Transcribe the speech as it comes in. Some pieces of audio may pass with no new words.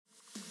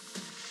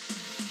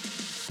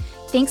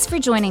Thanks for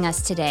joining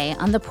us today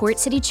on the Port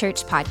City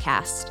Church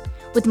podcast.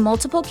 With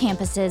multiple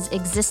campuses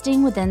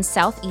existing within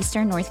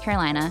southeastern North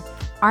Carolina,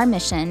 our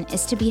mission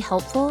is to be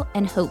helpful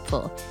and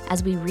hopeful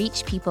as we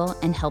reach people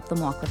and help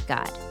them walk with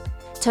God.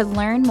 To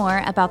learn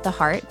more about the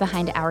heart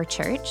behind our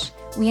church,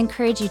 we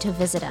encourage you to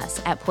visit us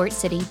at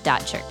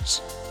portcity.church.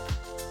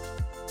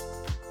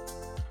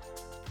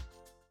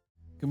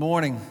 Good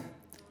morning.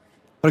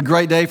 What a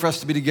great day for us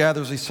to be together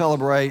as we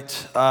celebrate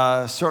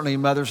certainly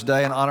Mother's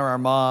Day and honor our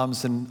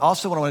moms. And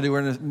also what I want to do,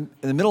 we're in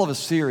the middle of a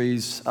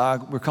series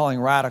we're calling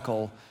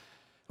Radical.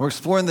 We're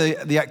exploring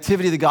the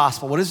activity of the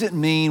gospel. What does it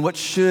mean? What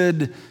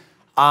should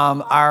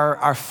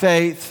our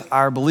faith,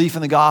 our belief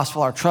in the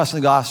gospel, our trust in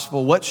the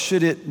gospel, what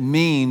should it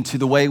mean to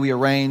the way we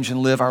arrange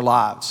and live our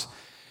lives?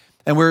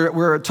 And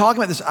we're talking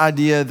about this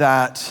idea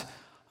that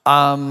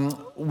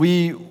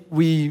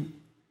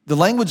the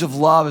language of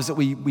love is that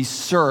we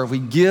serve, we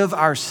give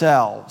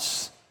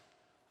ourselves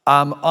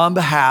on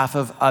behalf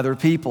of other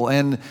people.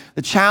 And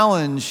the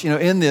challenge,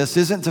 in this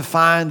isn't to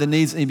find the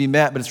needs that need to be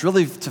met, but it's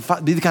really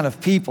to be the kind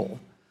of people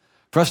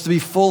for us to be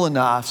full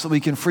enough so we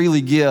can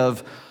freely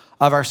give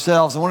of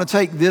ourselves. I want to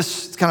take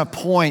this kind of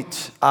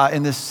point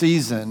in this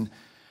season.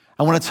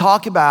 I want to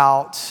talk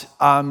about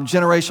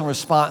generational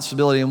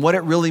responsibility and what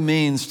it really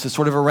means to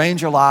sort of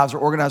arrange our lives or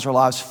organize our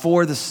lives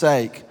for the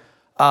sake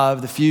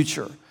of the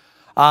future.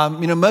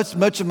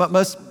 Much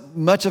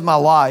of my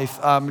life,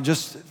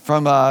 just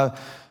from the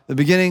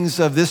beginnings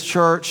of this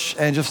church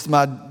and just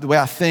the way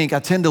I think, I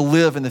tend to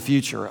live in the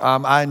future.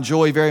 I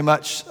enjoy very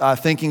much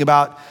thinking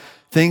about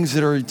things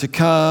that are to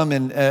come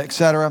and et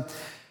cetera.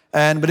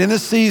 But in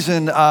this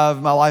season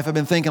of my life, I've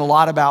been thinking a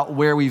lot about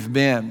where we've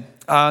been.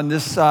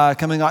 This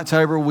coming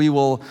October, we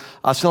will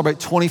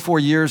celebrate 24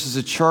 years as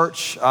a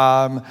church.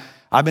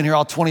 I've been here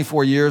all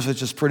 24 years,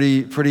 which is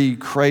pretty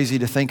crazy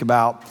to think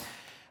about.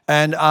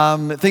 And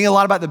thinking a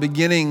lot about the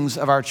beginnings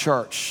of our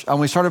church. When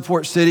we started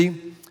Port City,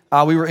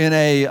 we were in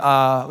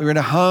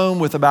a home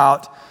with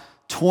about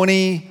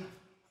 20,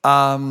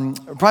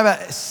 probably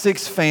about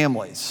 6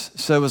 families.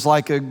 So it was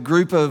like a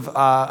group of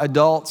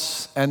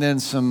adults and then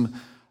some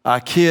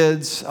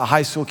kids,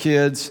 high school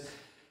kids.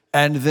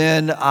 And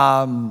then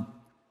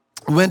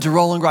we went to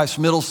Rolling Grice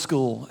Middle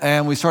School.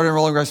 And we started in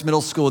Rolling Grice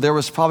Middle School. There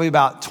was probably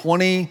about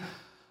 20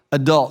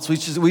 adults. We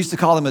used to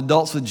call them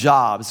adults with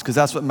jobs because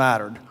that's what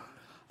mattered.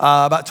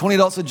 About 20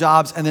 adults with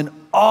jobs, and then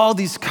all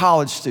these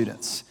college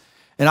students.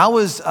 And I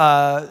was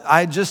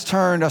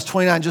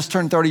 29, just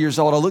turned 30 years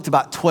old. I looked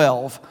about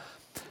 12.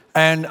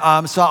 And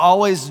so I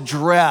always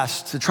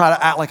dressed to try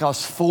to act like I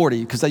was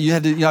 40 because I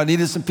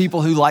needed some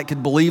people who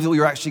could believe that we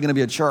were actually going to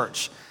be a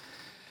church.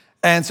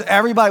 And so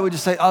everybody would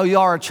just say, oh,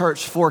 y'all are a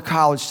church for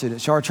college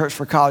students. Y'all are a church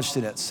for college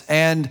students.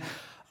 And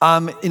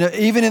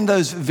even in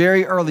those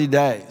very early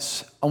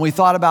days, when we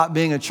thought about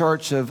being a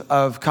church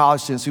of college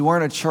students, we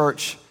weren't a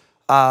church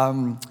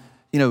for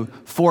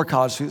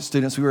college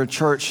students. We were a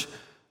church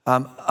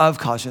of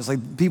college students.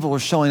 Like people were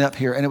showing up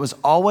here, and it was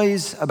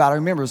always about, I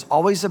remember, it was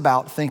always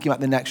about thinking about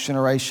the next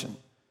generation.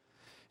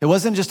 It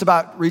wasn't just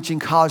about reaching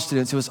college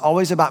students. It was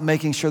always about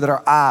making sure that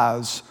our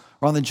eyes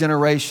were on the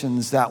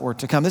generations that were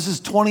to come. This is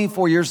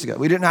 24 years ago.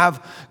 We didn't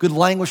have good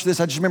language for this.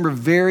 I just remember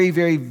very,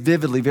 very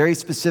vividly, very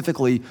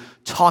specifically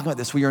talking about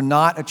this. We are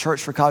not a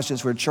church for college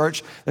students. We're a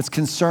church that's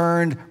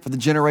concerned for the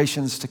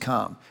generations to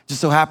come. It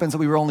just so happens that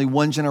we were only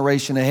one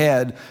generation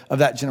ahead of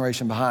that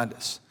generation behind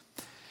us.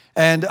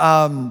 And,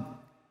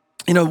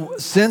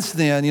 since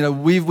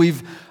then,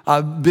 we've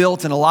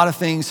built and a lot of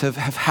things have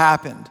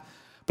happened.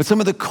 But some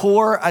of the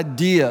core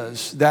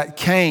ideas that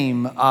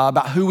came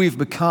about who we've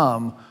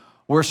become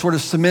were sort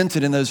of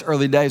cemented in those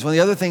early days. One of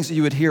the other things that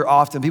you would hear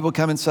often, people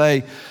come and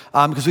say,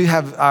 because we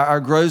have our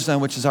Grow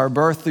Zone, which is our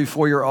birth through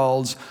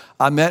 4-year-olds,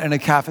 met in a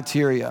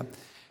cafeteria.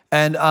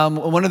 And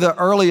one of the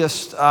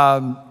earliest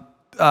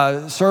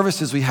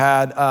services we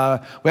had,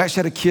 we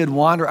actually had a kid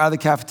wander out of the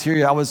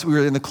cafeteria. We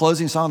were in the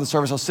closing song of the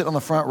service. I was sitting on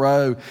the front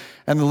row,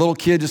 and the little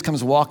kid just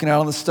comes walking out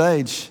on the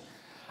stage.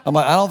 I'm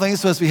like, I don't think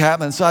it's supposed to be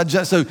happening.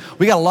 So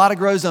we got a lot of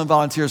Grow Zone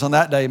volunteers on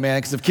that day, man,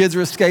 because if kids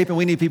are escaping,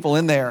 we need people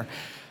in there.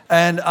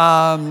 And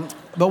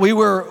but we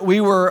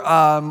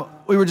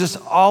were just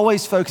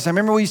always focused. I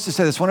remember we used to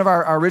say this. One of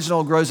our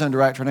original Grow Zone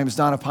director, her name is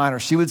Donna Piner.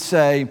 She would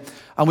say,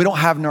 "We don't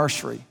have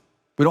nursery.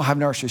 We don't have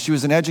nursery." She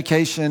was an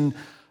education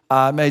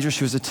major.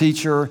 She was a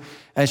teacher,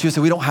 and she would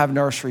say, "We don't have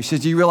nursery." She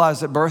said, "Do you realize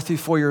that birth through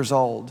 4 years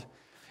old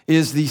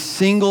is the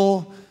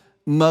single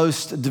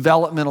most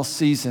developmental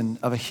season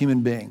of a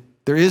human being?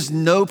 There is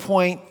no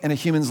point in a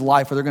human's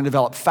life where they're going to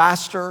develop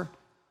faster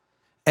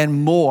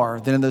and more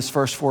than in those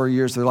first 4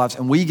 years of their lives,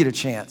 and we get a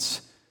chance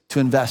to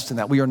invest in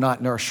that. We are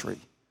not nursery.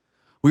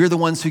 We are the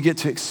ones who get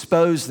to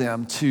expose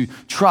them to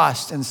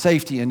trust and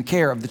safety and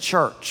care of the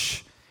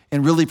church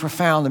in really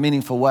profound and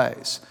meaningful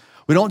ways.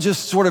 We don't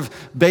just sort of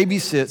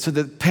babysit so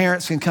that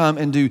parents can come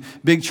and do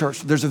big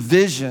church. There's a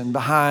vision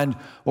behind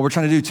what we're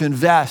trying to do to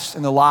invest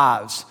in the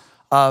lives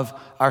of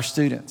our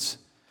students,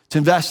 to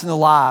invest in the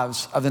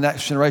lives of the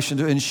next generation,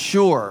 to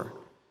ensure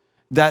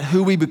that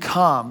who we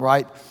become,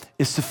 right,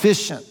 is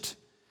sufficient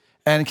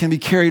and can be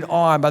carried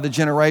on by the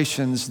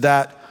generations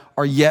that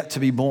are yet to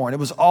be born. It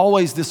was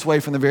always this way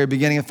from the very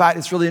beginning. In fact,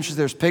 it's really interesting.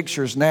 There's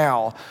pictures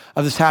now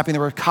of this happening.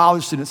 There were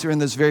college students who were in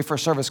this very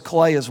first service.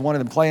 Clay is one of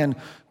them. Clay and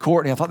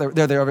Courtney, I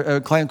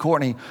thought Clay and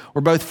Courtney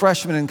were both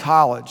freshmen in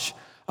college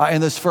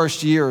in those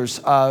first years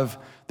of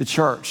the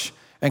church.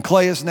 And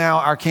Clay is now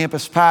our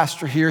campus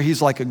pastor here.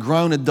 He's like a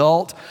grown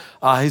adult.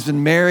 He's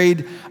been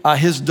married.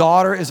 His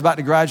daughter is about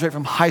to graduate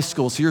from high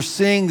school. So you're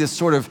seeing this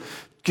sort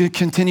of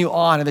continue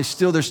on, and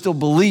there's still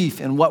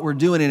belief in what we're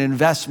doing and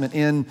investment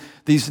in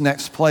these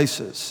next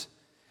places.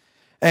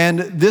 And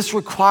this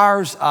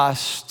requires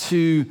us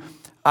to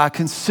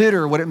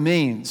consider what it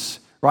means,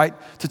 right?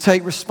 To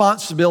take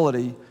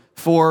responsibility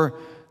for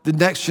the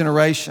next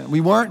generation.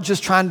 We weren't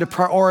just trying to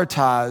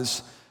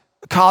prioritize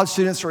college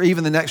students or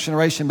even the next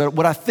generation, but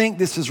what I think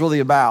this is really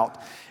about,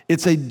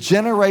 it's a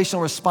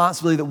generational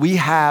responsibility that we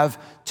have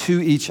to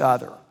each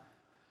other.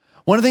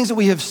 One of the things that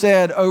we have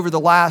said over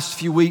the last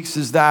few weeks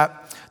is that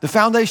the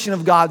foundation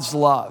of God's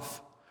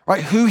love,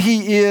 right? Who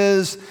he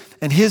is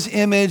and his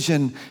image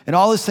and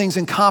all those things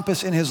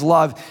encompassed in his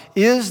love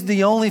is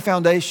the only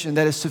foundation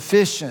that is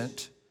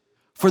sufficient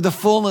for the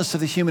fullness of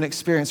the human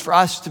experience, for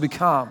us to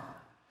become.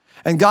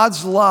 And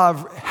God's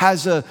love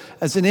has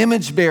as an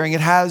image bearing,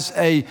 it has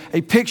a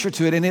picture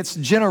to it, and it's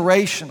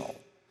generational.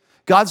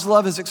 God's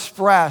love is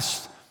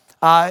expressed,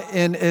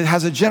 and it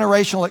has a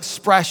generational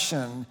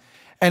expression,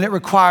 and it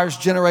requires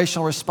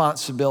generational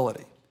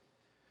responsibility.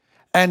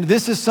 And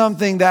this is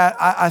something that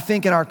I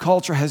think in our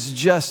culture has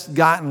just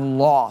gotten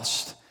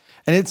lost.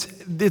 And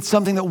it's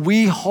something that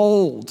we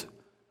hold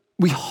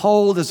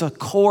as a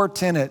core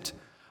tenet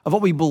of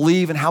what we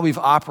believe and how we've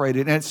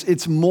operated. And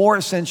it's more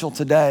essential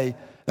today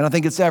than I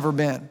think it's ever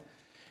been.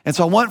 And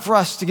so I want for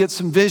us to get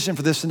some vision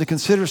for this and to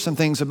consider some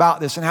things about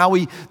this and how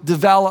we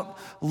develop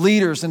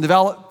leaders and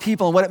develop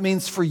people and what it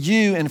means for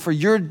you and for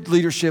your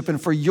leadership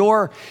and for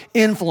your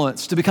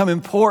influence to become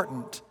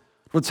important,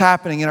 what's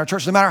happening in our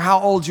church, no matter how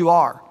old you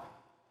are.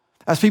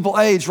 As people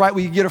age, right,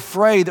 we get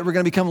afraid that we're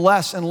going to become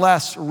less and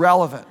less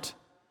relevant.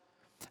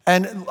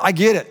 And I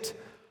get it.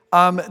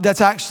 That's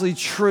actually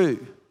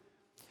true.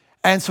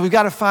 And so we've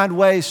got to find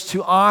ways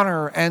to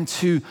honor and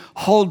to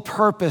hold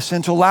purpose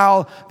and to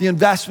allow the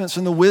investments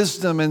and the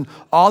wisdom and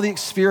all the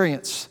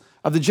experience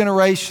of the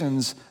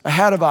generations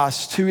ahead of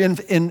us to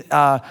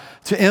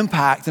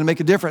impact and make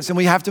a difference. And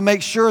we have to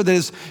make sure that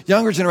as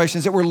younger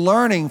generations that we're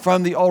learning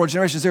from the older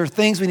generations. There are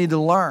things we need to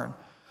learn.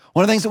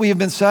 One of the things that we have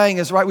been saying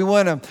is, right, we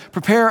want to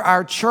prepare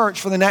our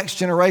church for the next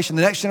generation.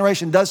 The next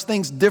generation does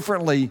things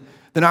differently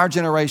than our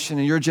generation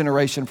and your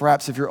generation,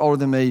 perhaps if you're older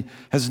than me,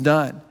 has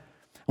done.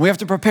 We have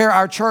to prepare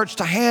our church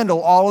to handle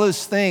all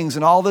those things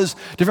and all those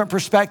different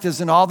perspectives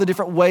and all the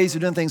different ways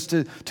of doing things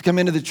to come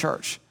into the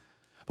church.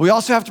 But we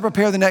also have to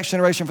prepare the next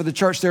generation for the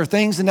church. There are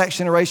things the next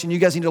generation you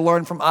guys need to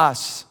learn from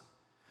us.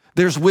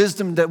 There's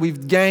wisdom that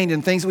we've gained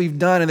and things that we've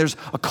done, and there's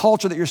a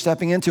culture that you're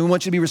stepping into. We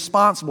want you to be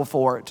responsible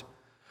for it.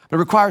 But it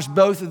requires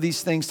both of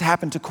these things to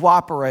happen to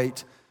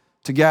cooperate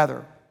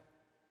together.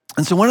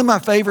 And so one of my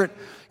favorite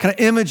kind of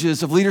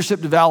images of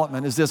leadership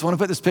development is this. I want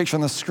to put this picture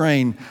on the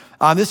screen.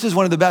 This is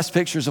one of the best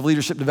pictures of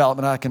leadership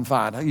development I can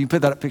find. You can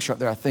put that picture up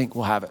there. I think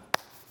we'll have it.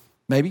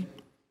 Maybe?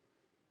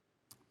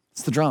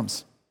 It's the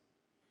drums.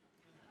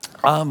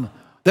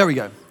 There we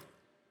go.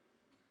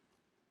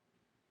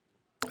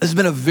 This has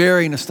been a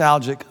very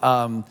nostalgic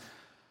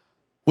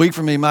week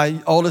for me.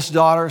 My oldest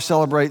daughter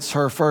celebrates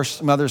her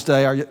first Mother's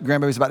Day. Our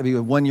grandbaby's about to be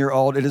 1 year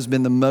old. It has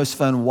been the most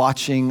fun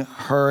watching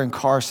her and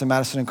Carson,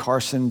 Madison and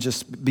Carson,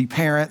 just be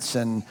parents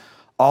and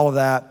all of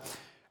that.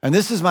 And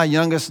this is my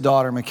youngest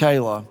daughter,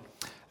 Michaela.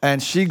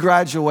 And she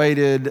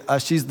graduated,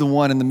 she's the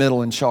one in the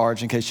middle in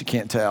charge, in case you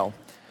can't tell.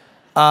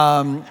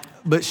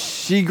 But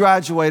she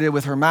graduated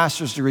with her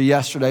master's degree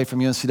yesterday from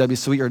UNCW,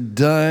 so we are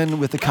done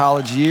with the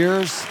college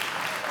years.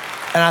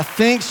 And I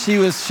think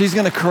she's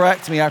gonna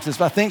correct me after this,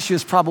 but I think she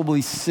was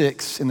probably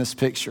 6 in this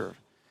picture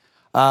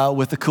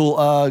with the cool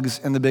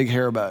Uggs and the big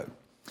hair bow.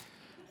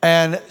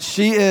 And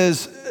she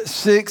is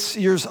 6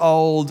 years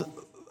old,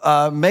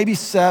 maybe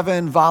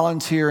 7,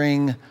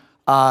 volunteering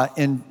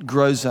in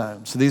Grow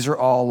Zone. So these are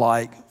all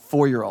like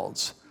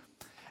 4-year-olds.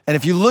 And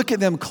if you look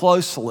at them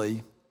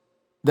closely,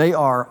 they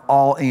are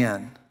all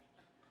in.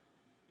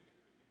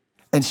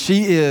 And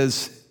she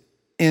is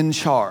in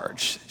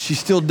charge. She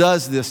still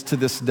does this to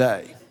this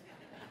day.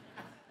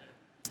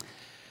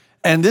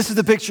 And this is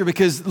the picture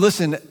because,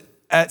 listen,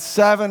 at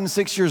 7,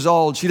 6 years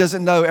old, she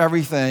doesn't know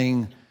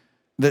everything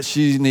that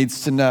she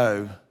needs to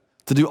know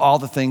to do all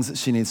the things that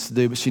she needs to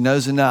do, but she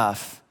knows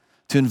enough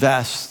to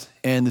invest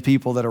in the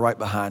people that are right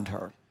behind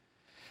her.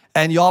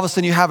 And all of a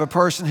sudden you have a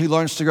person who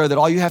learns to grow that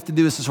all you have to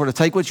do is to sort of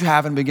take what you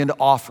have and begin to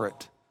offer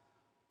it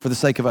for the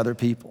sake of other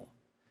people.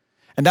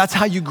 And that's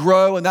how you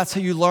grow, and that's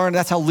how you learn,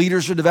 that's how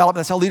leaders are developed,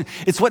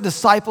 it's what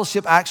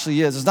discipleship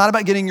actually is. It's not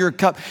about getting your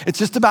cup, it's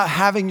just about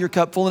having your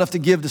cup full enough to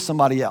give to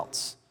somebody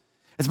else.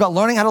 It's about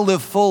learning how to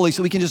live fully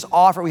so we can just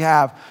offer what we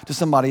have to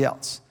somebody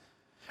else.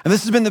 And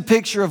this has been the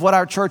picture of what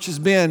our church has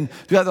been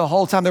throughout the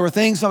whole time. There were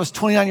things when I was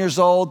 29 years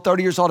old,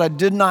 30 years old, I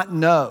did not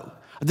know.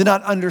 did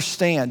not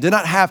understand, did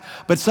not have,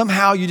 but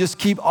somehow you just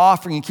keep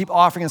offering,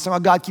 and somehow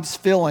God keeps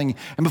filling.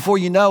 And before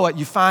you know it,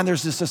 you find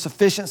there's this a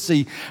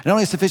sufficiency, not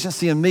only a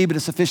sufficiency in me, but a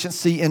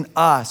sufficiency in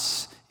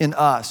us. And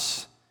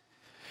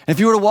if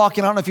you were to walk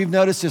in, I don't know if you've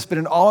noticed this, but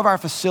in all of our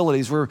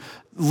facilities where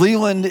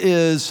Leland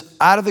is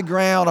out of the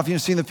ground, I don't know if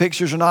you've seen the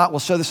pictures or not, we'll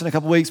show this in a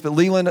couple weeks, but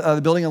Leland,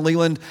 the building in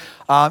Leland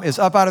is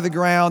up out of the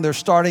ground. They're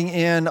starting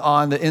in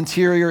on the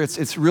interior.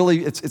 It's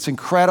really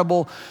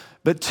incredible.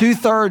 But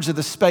 2/3 of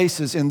the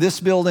spaces in this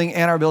building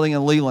and our building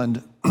in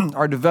Leland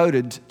are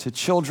devoted to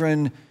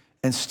children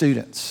and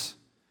students.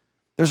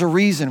 There's a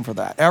reason for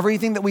that.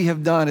 Everything that we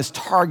have done is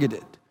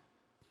targeted,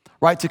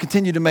 right, to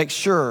continue to make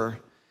sure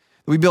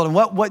that we build. And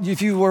what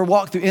if you were to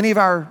walk through any of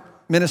our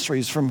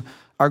ministries, from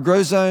our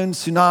Grow Zone,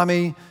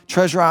 Tsunami,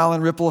 Treasure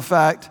Island, Ripple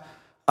Effect,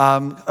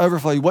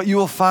 Overflow, what you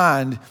will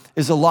find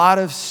is a lot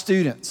of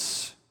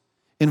students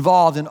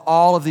involved in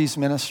all of these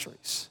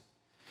ministries.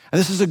 And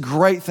this is a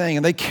great thing,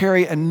 and they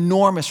carry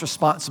enormous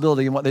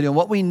responsibility in what they do. And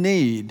what we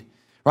need,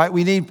 right?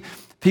 We need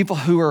people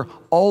who are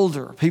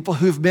older, people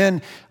who've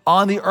been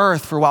on the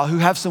earth for a while, who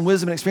have some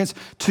wisdom and experience,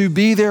 to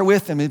be there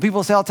with them. And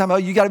people say all the time, oh,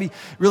 you gotta be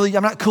really,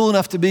 I'm not cool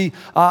enough to be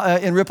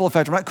in Ripple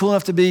Effect. I'm not cool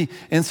enough to be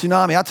in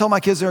Tsunami. I tell my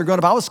kids that are growing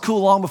up, I was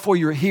cool long before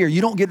you were here.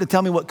 You don't get to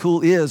tell me what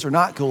cool is or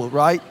not cool,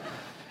 right?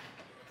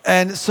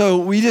 And so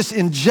we just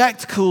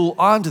inject cool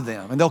onto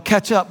them, and they'll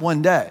catch up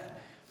one day.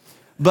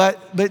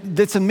 But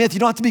that's a myth. You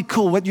don't have to be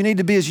cool. What you need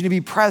to be is you need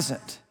to be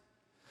present.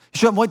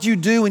 What you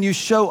do when you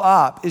show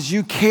up is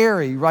you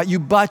carry, right? You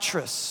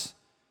buttress.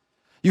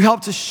 You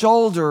help to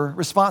shoulder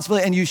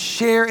responsibility, and you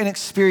share an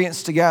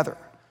experience together.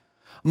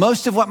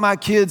 Most of what my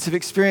kids have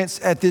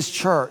experienced at this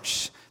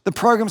church, the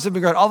programs have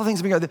been great, all the things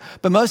have been great,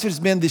 but most of it has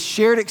been the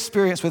shared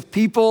experience with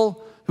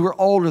people who are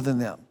older than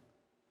them.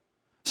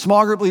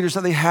 Small group leaders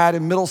that they had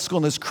in middle school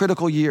in those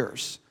critical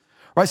years.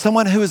 Right,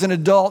 someone who is an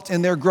adult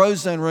in their Grow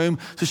Zone room,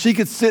 so she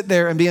could sit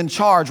there and be in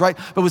charge, right?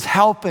 But was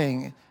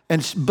helping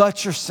and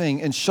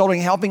buttressing and shouldering,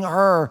 helping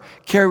her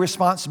carry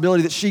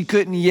responsibility that she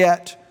couldn't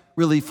yet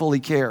really fully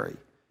carry.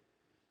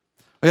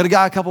 We had a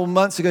guy a couple of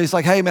months ago, he's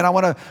like, hey man, I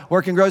wanna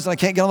work in Grow Zone, I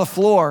can't get on the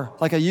floor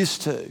like I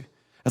used to.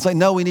 It's like,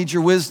 no, we need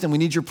your wisdom, we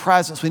need your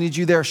presence, we need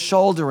you there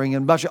shouldering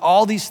and buttressing.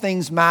 All these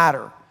things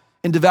matter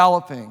in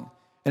developing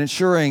and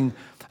ensuring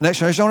the next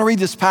generation. I wanna read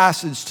this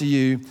passage to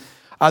you.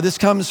 This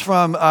comes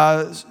from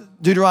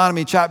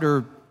Deuteronomy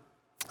chapter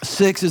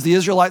 6, as the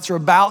Israelites are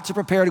about to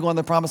prepare to go on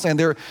the promised land.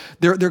 They're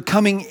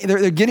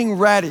getting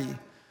ready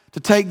to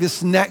take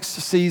this next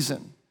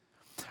season.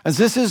 As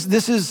this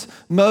is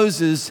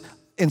Moses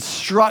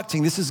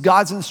instructing, this is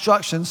God's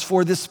instructions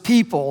for this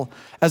people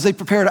as they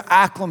prepare to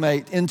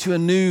acclimate into a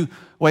new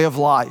way of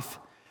life.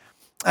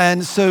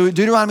 And so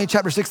Deuteronomy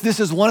chapter 6, this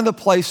is one of the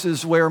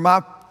places where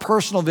my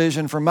personal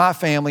vision for my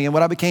family and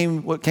what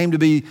came to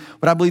be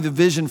what I believe the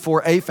vision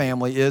for a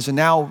family is, and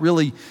now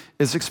really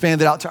is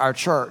expanded out to our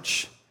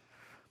church.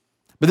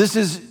 But this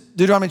is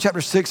Deuteronomy chapter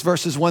 6,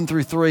 verses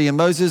 1-3. And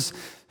Moses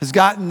has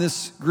gotten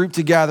this group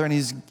together and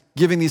he's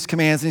giving these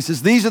commands. And he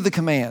says, these are the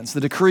commands,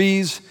 the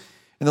decrees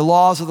and the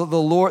laws of the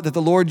Lord, that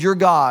the Lord your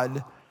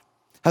God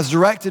has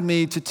directed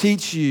me to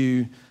teach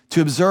you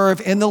to observe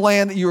in the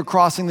land that you are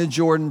crossing the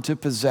Jordan to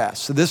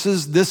possess. So this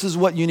is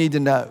what you need to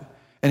know.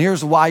 And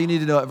here's why you need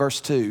to know it, verse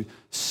 2.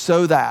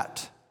 So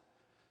that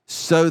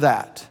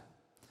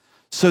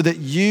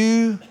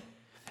you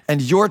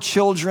and your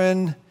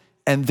children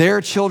and their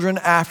children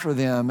after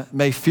them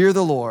may fear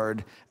the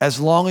Lord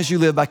as long as you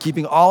live, by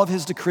keeping all of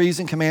his decrees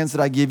and commands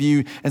that I give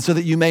you, and so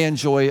that you may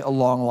enjoy a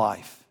long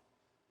life.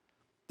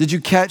 Did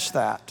you catch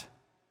that?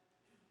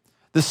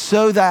 The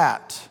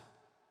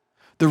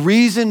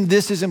reason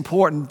this is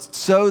important,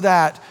 so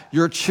that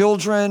your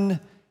children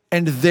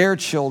and their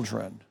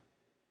children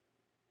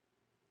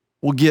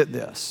will get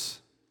this.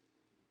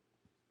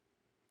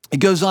 It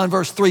goes on,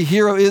 verse 3,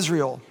 hear, O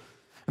Israel,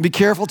 and be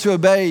careful to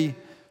obey,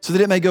 so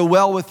that it may go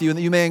well with you and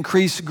that you may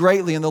increase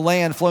greatly in the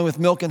land flowing with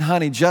milk and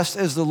honey, just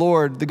as the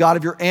Lord, the God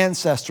of your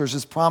ancestors,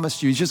 has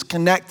promised you. He's just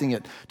connecting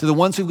it to the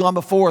ones who've gone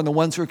before and the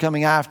ones who are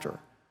coming after.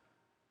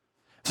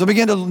 So I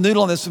began to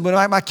noodle on this. When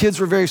my kids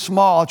were very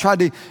small, I tried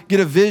to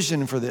get a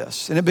vision for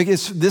this. And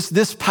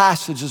this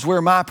passage is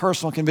where my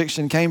personal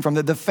conviction came from,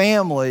 that the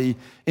family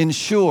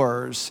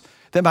ensures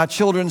that my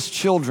children's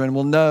children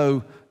will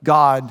know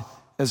God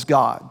as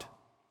God.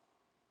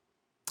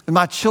 And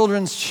my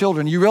children's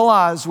children, you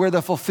realize where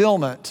the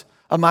fulfillment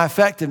of my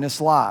effectiveness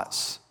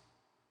lies.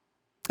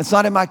 It's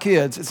not in my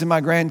kids, it's in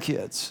my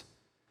grandkids.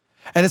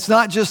 And it's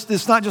not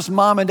just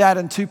mom and dad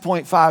and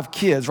 2.5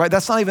 kids, right?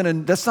 That's not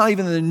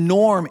even the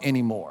norm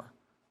anymore.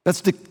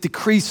 That's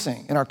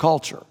decreasing in our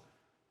culture.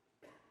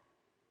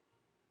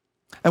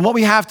 And what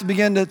we have to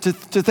begin to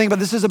think about,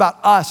 this is about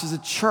us as a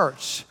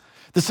church.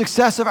 The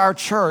success of our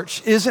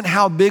church isn't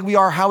how big we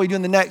are, how we do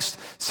in the next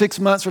 6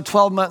 months or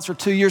 12 months or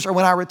 2 years or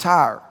when I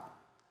retire.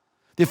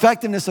 The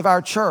effectiveness of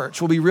our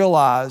church will be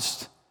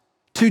realized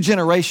 2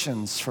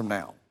 generations from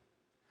now.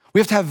 We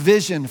have to have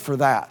vision for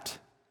that.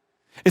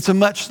 It's a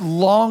much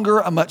longer,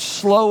 a much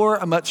slower,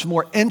 a much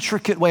more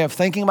intricate way of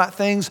thinking about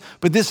things,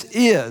 but this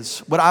is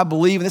what I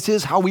believe, and this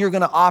is how we are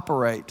going to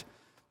operate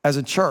as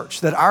a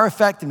church, that our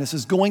effectiveness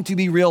is going to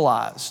be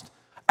realized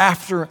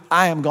after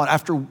I am gone,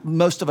 after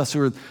most of us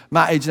who are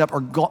my age and up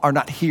are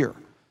not here,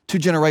 2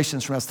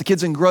 generations from us. The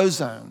kids in Grow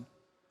Zone,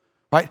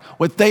 right?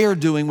 What they are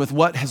doing with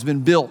what has been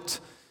built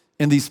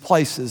in these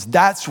places,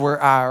 that's where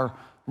our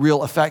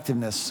real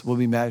effectiveness will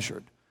be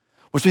measured.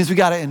 Which means we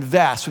got to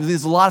invest.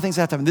 There's a lot of things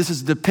that have to happen. This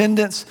is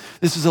dependence.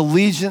 This is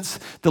allegiance.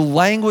 The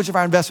language of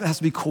our investment has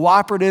to be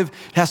cooperative.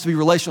 It has to be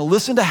relational.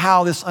 Listen to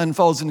how this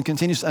unfolds and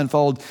continues to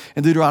unfold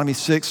in Deuteronomy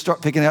 6.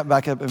 Start picking it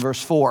back up in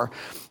verse 4.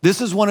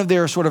 This is one of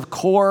their sort of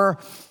core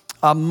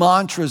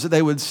mantras that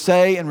they would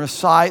say and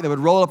recite. They would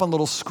roll it up on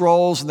little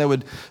scrolls and they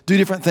would do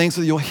different things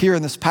that you'll hear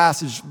in this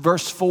passage.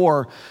 Verse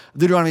 4,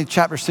 Deuteronomy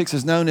chapter 6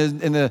 is known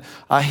in the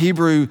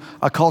Hebrew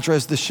culture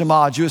as the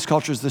Shema, Jewish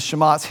culture as the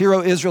Shema. It's, Hear,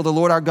 O Israel, the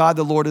Lord our God,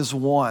 the Lord is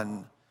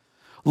one.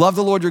 Love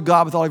the Lord your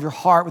God with all of your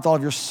heart, with all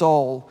of your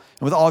soul,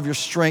 and with all of your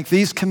strength.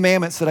 These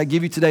commandments that I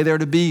give you today, they're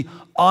to be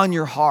on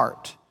your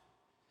heart.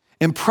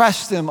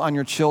 Impress them on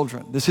your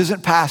children. This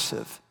isn't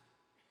passive.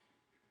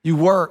 You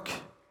work,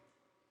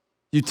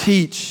 you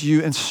teach,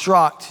 you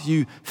instruct,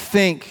 you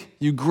think,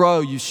 you grow,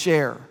 you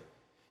share.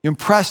 You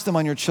impress them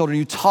on your children.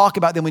 You talk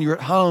about them when you're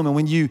at home and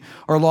when you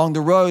are along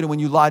the road and when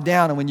you lie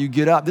down and when you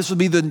get up. This would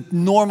be the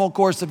normal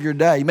course of your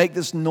day. You make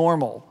this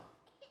normal.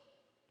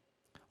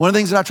 One of the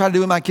things that I try to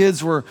do when my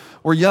kids were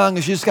young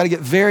is you just got to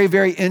get very,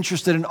 very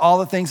interested in all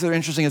the things that are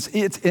interesting.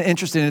 It's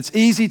interesting. It's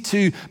easy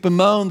to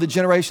bemoan the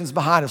generations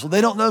behind us. Well,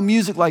 they don't know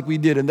music like we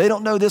did, and they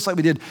don't know this like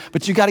we did,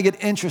 but you got to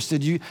get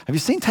interested. Have you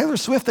seen Taylor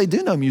Swift? They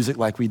do know music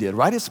like we did,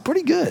 right? It's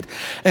pretty good.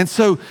 And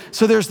so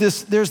there's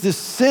this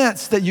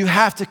sense that you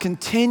have to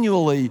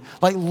continually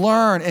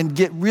learn and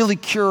get really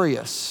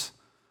curious.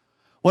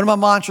 One of my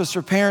mantras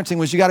for parenting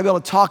was you got to be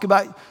able to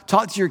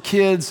talk to your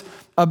kids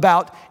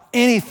about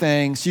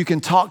anything so you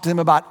can talk to them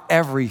about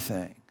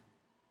everything.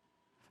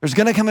 There's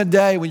gonna come a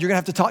day when you're gonna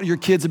have to talk to your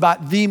kids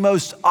about the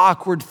most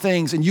awkward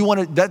things, and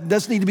that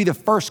doesn't need to be the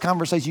first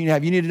conversation you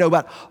have. You need to know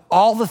about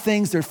all the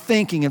things they're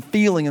thinking and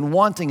feeling and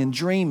wanting and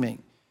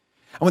dreaming.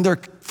 And when their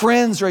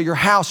friends are at your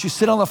house, you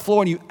sit on the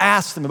floor and you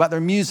ask them about their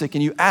music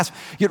and you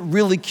get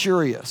really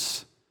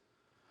curious.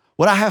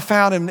 What I have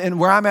found and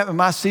where I'm at in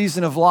my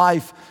season of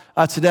life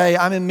today,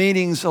 I'm in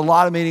meetings, a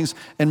lot of meetings,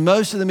 and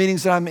most of the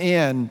meetings that I'm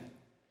in,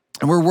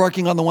 and we're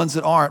working on the ones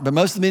that aren't, but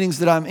most of the meetings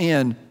that I'm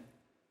in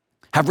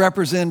have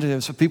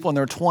representatives of people in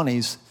their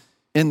 20s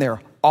in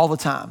there all the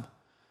time.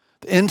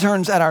 The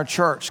interns at our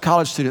church,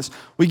 college students,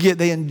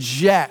 they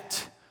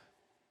inject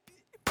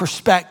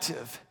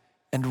perspective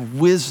and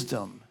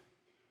wisdom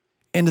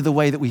into the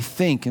way that we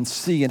think and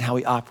see and how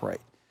we operate.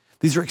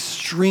 These are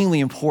extremely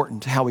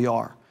important to how we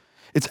are.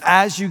 It's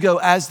as you go,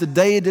 as the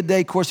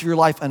day-to-day course of your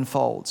life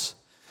unfolds.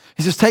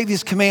 He says, take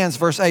these commands,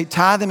 verse 8,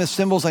 tie them as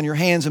symbols on your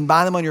hands and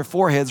bind them on your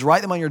foreheads,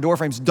 write them on your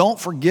doorframes. Don't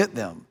forget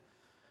them.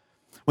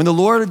 When the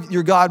Lord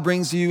your God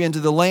brings you into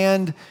the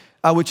land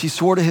which he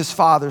swore to his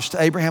fathers,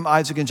 to Abraham,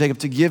 Isaac, and Jacob,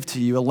 to give to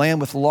you, a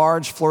land with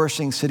large,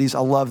 flourishing cities. I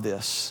love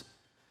this.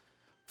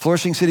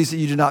 Flourishing cities that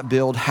you did not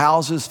build,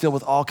 houses filled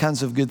with all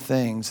kinds of good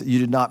things that you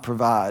did not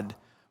provide,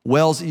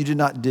 wells that you did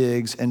not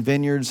dig, and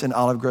vineyards and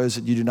olive groves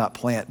that you did not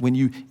plant. When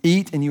you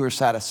eat and you are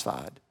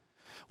satisfied,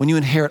 when you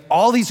inherit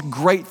all these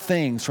great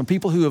things from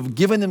people who have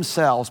given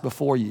themselves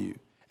before you,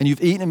 and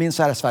you've eaten and been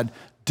satisfied,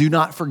 do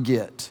not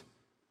forget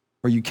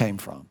where you came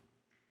from.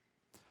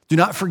 Do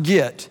not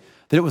forget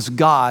that it was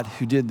God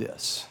who did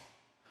this.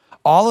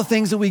 All the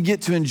things that we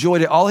get to enjoy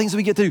today, all the things that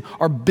we get to do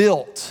are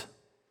built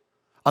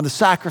on the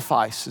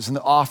sacrifices and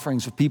the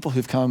offerings of people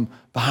who've come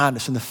behind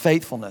us and the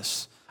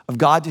faithfulness of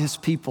God to his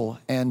people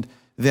and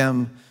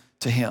them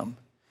to him.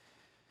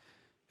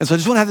 And so I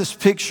just want to have this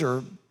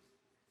picture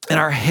in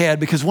our head,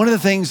 because one of the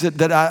things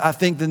that I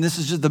think, then this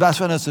is just the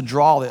best way for us to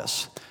draw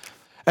this.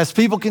 As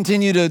people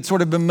continue to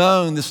sort of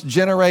bemoan this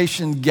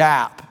generation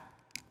gap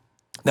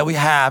that we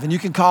have, and you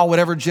can call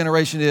whatever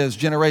generation it is,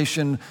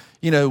 generation,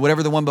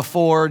 whatever the one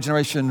before,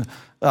 generation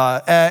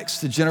X,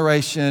 the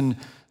generation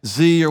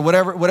Z, or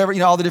whatever,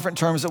 all the different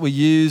terms that we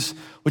use,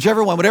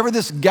 whichever one, whatever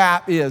this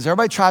gap is,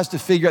 everybody tries to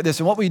figure out this.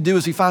 And what we do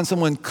is we find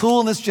someone cool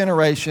in this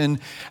generation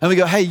and we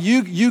go, hey,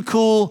 you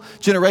cool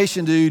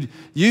generation dude,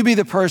 you be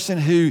the person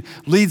who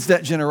leads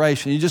that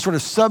generation. You just sort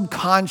of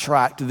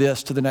subcontract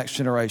this to the next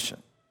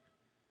generation.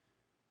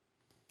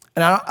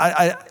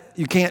 And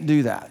you can't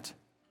do that.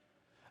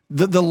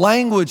 The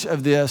language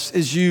of this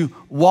is you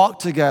walk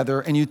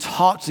together and you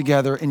talk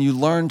together and you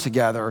learn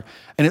together,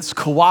 and it's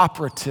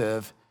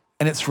cooperative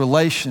and it's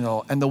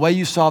relational. And the way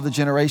you solve the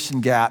generation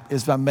gap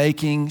is by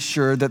making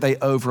sure that they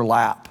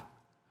overlap.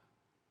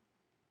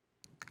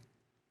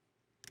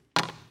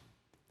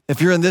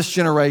 If you're in this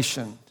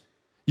generation,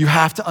 you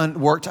have to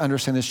work to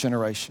understand this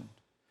generation.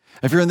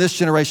 If you're in this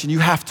generation, you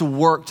have to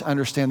work to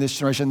understand this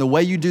generation. And the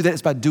way you do that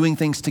is by doing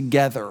things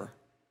together.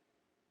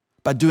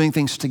 By doing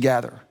things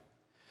together.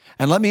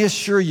 And let me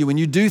assure you, when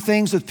you do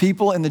things with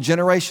people in the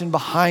generation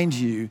behind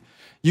you,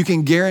 You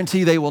can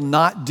guarantee they will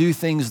not do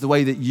things the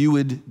way that you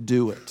would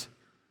do it.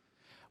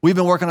 We've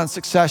been working on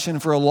succession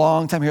for a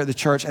long time here at the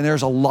church, and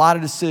there's a lot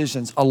of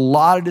decisions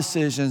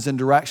and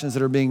directions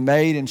that are being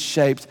made and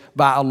shaped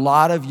by a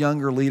lot of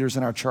younger leaders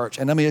in our church.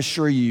 And let me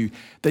assure you,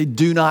 they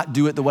do not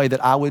do it the way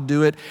that I would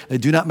do it. They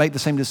do not make the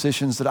same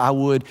decisions that I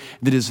would.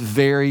 That is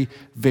very,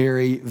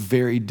 very,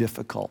 very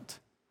difficult.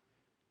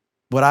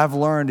 What I've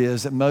learned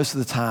is that most of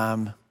the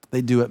time,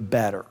 they do it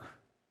better.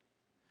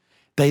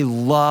 They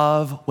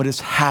love what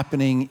is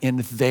happening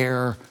in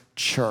their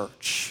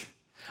church.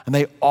 And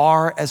they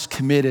are as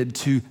committed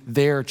to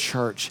their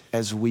church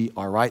as we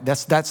are, right?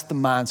 That's the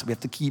mindset. We have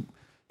to keep,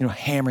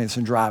 hammering this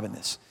and driving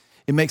this.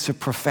 It makes a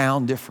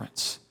profound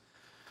difference.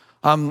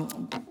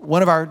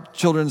 One of our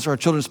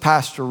children's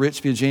pastor,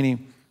 Rich Biagini,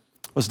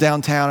 was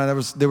downtown,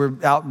 and they were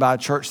out by a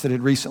church that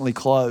had recently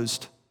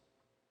closed.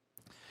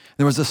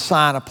 There was a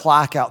sign, a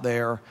plaque out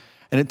there,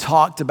 and it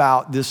talked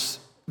about this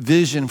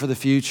vision for the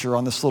future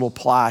on this little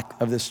plaque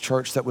of this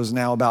church that was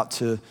now about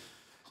to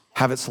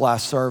have its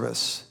last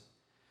service.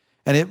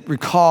 And it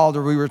recalled,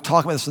 or we were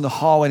talking about this in the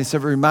hallway, and he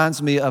said, it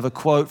reminds me of a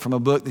quote from a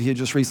book that he had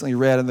just recently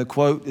read, and the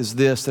quote is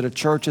this, that a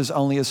church is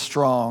only as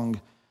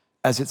strong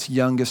as its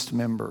youngest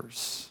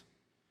members.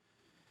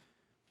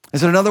 He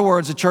said, in other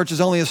words, a church is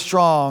only as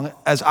strong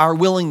as our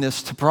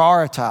willingness to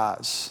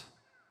prioritize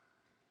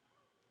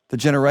the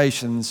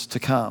generations to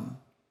come.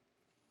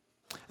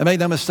 And make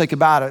no mistake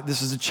about it,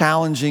 this is a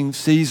challenging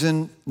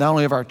season, not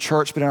only of our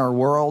church, but in our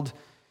world,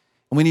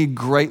 and we need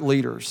great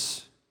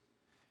leaders.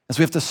 So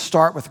we have to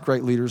start with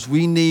great leaders.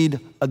 We need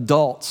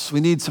adults.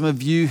 We need some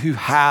of you who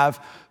have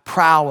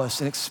prowess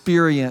and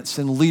experience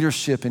and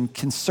leadership and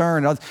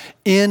concern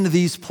in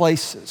these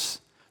places.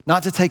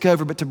 Not to take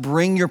over, but to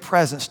bring your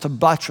presence, to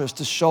buttress,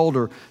 to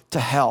shoulder, to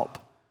help.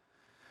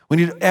 We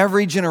need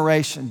every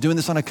generation doing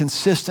this on a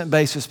consistent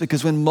basis,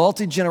 because when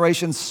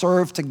multi-generations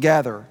serve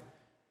together,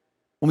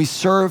 when we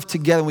serve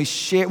together, when we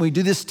share, when we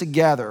do this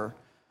together,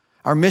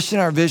 our mission,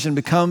 our vision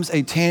becomes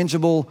a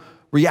tangible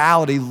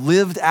reality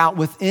lived out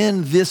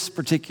within this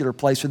particular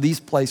place, or these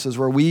places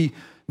where we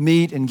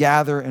meet and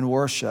gather and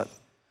worship.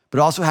 But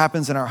it also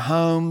happens in our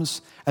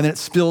homes, and then it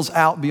spills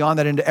out beyond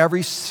that into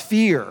every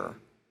sphere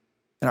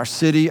in our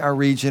city, our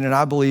region, and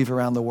I believe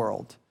around the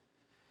world.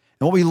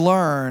 And what we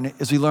learn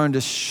is we learn to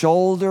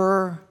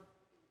shoulder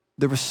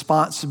the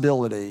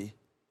responsibility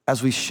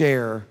as we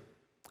share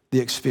the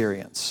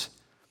experience.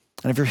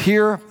 And if you're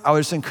here, I would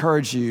just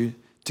encourage you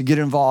to get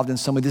involved in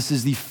some way. This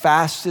is the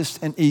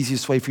fastest and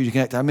easiest way for you to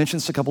connect. I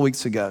mentioned this a couple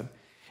weeks ago.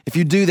 If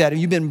you do that, and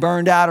you've been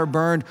burned out or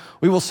burned,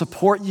 we will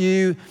support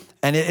you,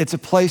 and it's a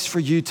place for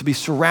you to be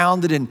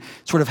surrounded and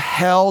sort of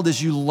held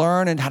as you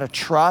learn and how to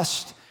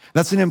trust.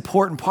 That's an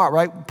important part,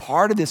 right?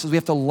 Part of this is we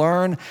have to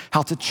learn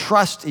how to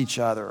trust each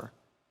other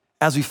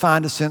as we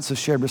find a sense of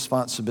shared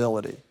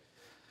responsibility.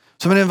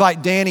 So I'm gonna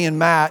invite Danny and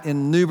Matt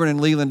in New Bern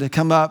and Leland to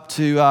come up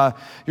to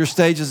your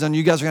stages, and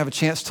you guys are gonna have a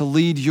chance to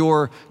lead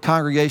your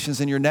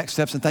congregations in your next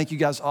steps. And thank you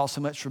guys all so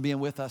much for being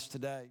with us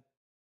today.